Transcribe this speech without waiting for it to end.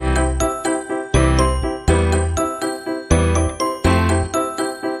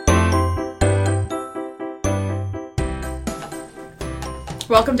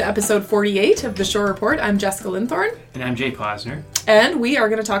Welcome to episode 48 of The Shore Report. I'm Jessica Linthorne. And I'm Jay Posner. And we are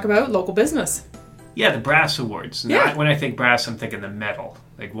going to talk about local business. Yeah, the Brass Awards. Yeah. When I think brass, I'm thinking the metal.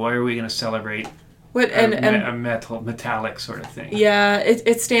 Like, why are we going to celebrate a metallic sort of thing? Yeah,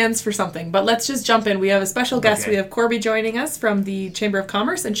 it stands for something. But let's just jump in. We have a special guest. Okay. We have Corby joining us from the Chamber of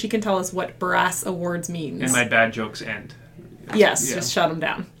Commerce, and she can tell us what Brass Awards means. And my bad jokes end. Yes, Yeah. just shut them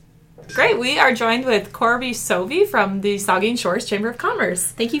down. Great. We are joined with Corby Sovey from the Saugeen Shores Chamber of Commerce.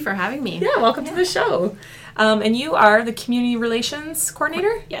 Thank you for having me. Yeah, welcome to the show. And you are the Community Relations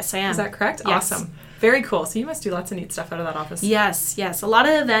Coordinator? Yes, I am. Is that correct? Yes. Awesome. Very cool. So you must do lots of neat stuff out of that office. Yes. A lot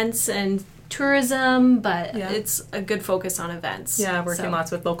of events and tourism, but Yeah. it's a good focus on events. Yeah, working So,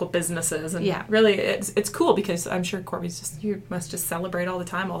 lots with local businesses. And Yeah. really, it's cool because I'm sure Corby's you must just celebrate all the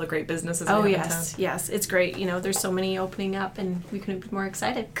time, all the great businesses we Oh, have in yes. town. Yes, it's great. You know, there's so many opening up and we couldn't be more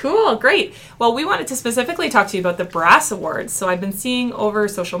excited. Cool, great. Well, we wanted to specifically talk to you about the Brass Awards. So I've been seeing over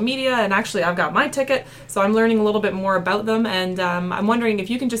social media, and actually I've got my ticket, so I'm learning a little bit more about them, and I'm wondering if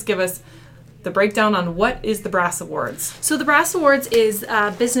you can just give us the breakdown on what is the Brass Awards. So the Brass Awards is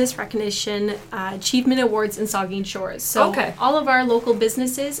business recognition achievement awards in Saugeen Shores. So Okay. all of our local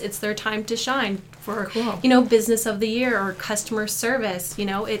businesses, it's their time to shine for, Cool. business of the year or customer service.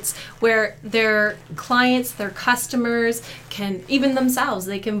 It's where their clients, their customers can, even themselves,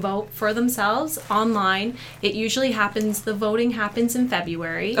 they can vote for themselves online. It usually happens, the voting happens in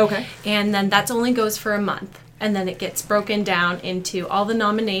February. Okay. And then that only goes for a month. And then it gets broken down into all the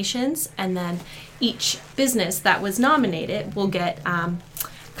nominations, and then each business that was nominated will get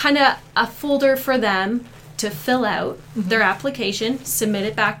kind of a folder for them to fill out their application, submit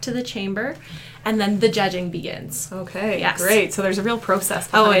it back to the chamber, and then the judging begins. Okay, Yes. great. So there's a real process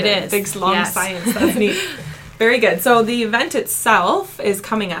Oh, behind it is. Big, long Yes. science. That's neat. Very good. So the event itself is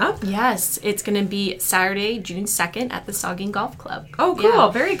coming up. Yes, it's going to be Saturday, June 2nd at the Saugeen Golf Club. Oh, cool. Yeah.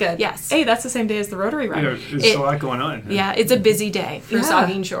 Very good. Yes. Hey, that's the same day as the Rotary Run. There's a lot going on. Yeah, it's a busy day for Yeah.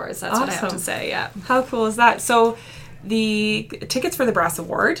 Saugeen Shores. That's what I have Awesome. to say, yeah. How cool is that? So the tickets for the Brass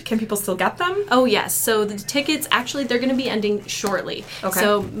Award, can people still get them? Oh yes, so the tickets actually they're going to be ending shortly. Okay.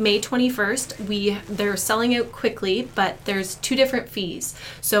 So May 21st, they're selling out quickly, but there's two different fees.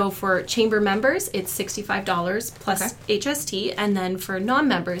 So for chamber members, it's $65 plus Okay. HST, and then for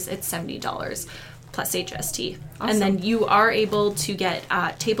non-members, it's $70 plus HST. Awesome. And then you are able to get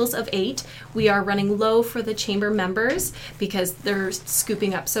tables of 8. We are running low for the chamber members because they're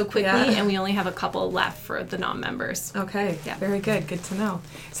scooping up so quickly, Yeah. and we only have a couple left for the non-members. Okay. Yeah. Very good. Good to know.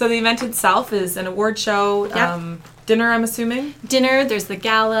 So the event itself is an award show, Yep. dinner, I'm assuming? Dinner, there's the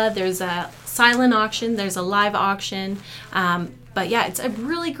gala, there's a silent auction, there's a live auction. But yeah, it's a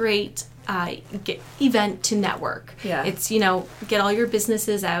really great event to network. Yeah. It's, get all your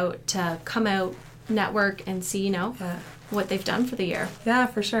businesses out to come out, network, and see, Yeah. what they've done for the year. Yeah,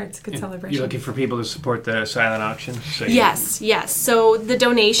 for sure. It's a good And celebration. You're looking for people to support the silent auction? So Yes. So the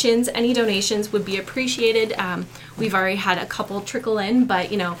donations, any donations would be appreciated. We've already had a couple trickle in,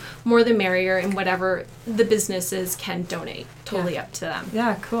 but, more the merrier, and whatever the businesses can donate, totally Yeah. up to them.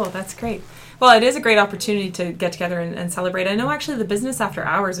 Yeah, cool. That's great. Well, it is a great opportunity to get together and celebrate. I know actually the business after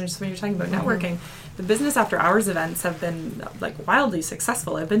hours, and just when you're talking about networking, the business after hours events have been wildly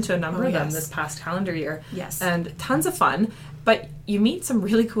successful. I've been to a number of them yes. this past calendar year. Yes. And tons of fun. But you meet some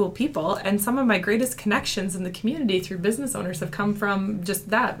really cool people, and some of my greatest connections in the community through business owners have come from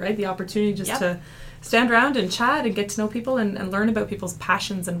just that, right? The opportunity just Yep. to stand around and chat and get to know people and learn about people's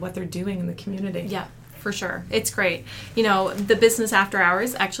passions and what they're doing in the community. Yeah, for sure. It's great. The business after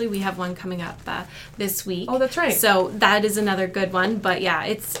hours, actually, we have one coming up this week. Oh, that's right. So that is another good one. But yeah,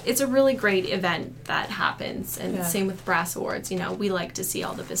 it's a really great event that happens. And Yeah. same with Brass Awards. We like to see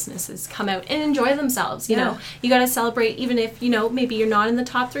all the businesses come out and enjoy themselves. Yeah. You got to celebrate, even if, maybe you're not in the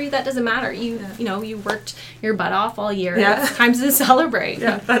top 3, that doesn't matter. You worked your butt off all year. Yeah. It's time to celebrate.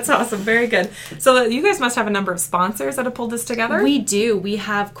 Yeah, that's awesome. Very good. So you guys must have a number of sponsors that have pulled this together? We do. We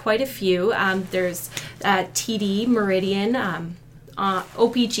have quite a few. There's TD, Meridian,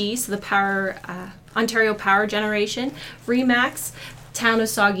 OPG, so the Power Ontario Power Generation, Remax, Town of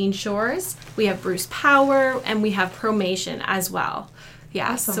Saugeen Shores. We have Bruce Power, and we have Promation as well.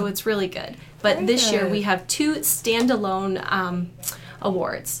 Yeah, Awesome. so it's really good. But Very this year good. we have 2 standalone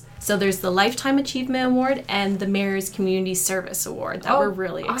awards. So there's the Lifetime Achievement Award and the Mayor's Community Service Award that Oh, we're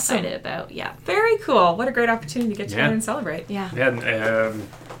really awesome. excited about. Yeah. Very cool. What a great opportunity to get together Yeah. and celebrate. Yeah. Yeah,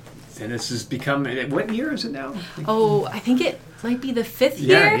 and this has become, what year is it now? Oh, I think it might be the 5th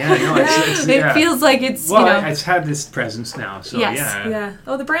Yeah, year. yeah, no, it's It yeah. feels like it's, Well, it's had this presence now, so Yes. yeah. Yeah.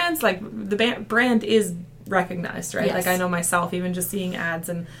 Oh, the brand's the brand is recognized, right? Yes. Like I know myself, even just seeing ads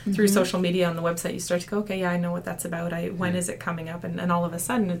and through social media on the website, you start to go, okay, yeah, I know what that's about. When is it coming up? And all of a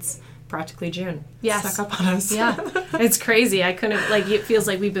sudden it's practically June. Yes. Snuck up on us. Yeah. It's crazy. I couldn't, like, it feels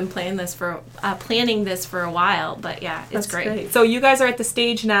like we've been planning this for a while, but yeah, it's great. So you guys are at the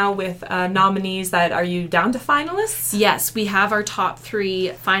stage now with nominees that, are you down to finalists? Yes, we have our top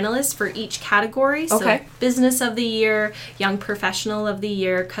 3 finalists for each category. So Okay. Business of the Year, Young Professional of the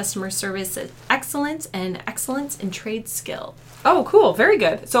Year, Customer Service Excellence, and Excellence in Trade Skill. Oh, cool. Very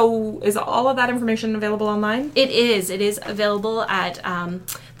good. So is all of that information available online? It is. It is available at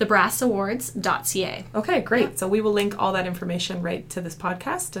thebrassawards.ca. Okay, great. So we will link all that information right to this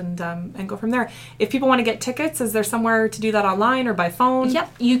podcast and go from there. If people want to get tickets, is there somewhere to do that online or by phone?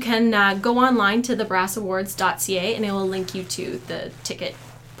 Yep. You can go online to thebrassawards.ca and it will link you to the ticket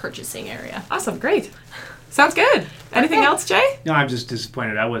purchasing area. Awesome. Great. Sounds good. Anything else, Jay? No, I'm just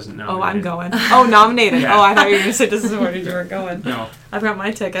disappointed I wasn't nominated. Oh, I'm going. Oh, nominated. Yeah. Oh, I thought you were going to say disappointed you weren't going. No. I've got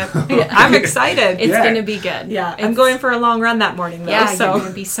my ticket. I'm excited. It's going to be good. Yeah, I'm going for a long run that morning, though. Yeah, so you're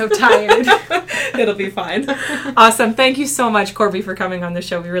going to be so tired. It'll be fine. Awesome. Thank you so much, Corby, for coming on the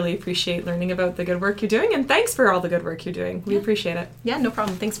show. We really appreciate learning about the good work you're doing, and thanks for all the good work you're doing. We appreciate it. Yeah, no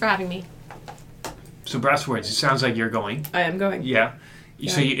problem. Thanks for having me. So Brass Awards, it sounds like you're going. I am going. Yeah.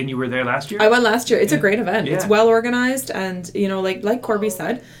 So you were there last year? I went last year. It's a great event. Yeah. It's well organized, and like Corby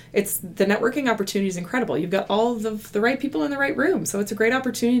said, it's the networking opportunity is incredible. You've got all the right people in the right room, so it's a great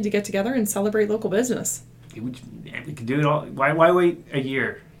opportunity to get together and celebrate local business. We could do it all. Why wait a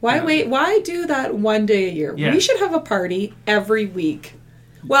year? Why wait? Why do that one day a year? Yeah. We should have a party every week.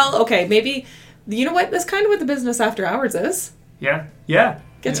 Well, okay, maybe you know what? That's kind of what the business after hours is. Yeah.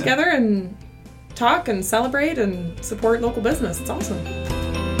 Get together and talk and celebrate and support local business. It's awesome.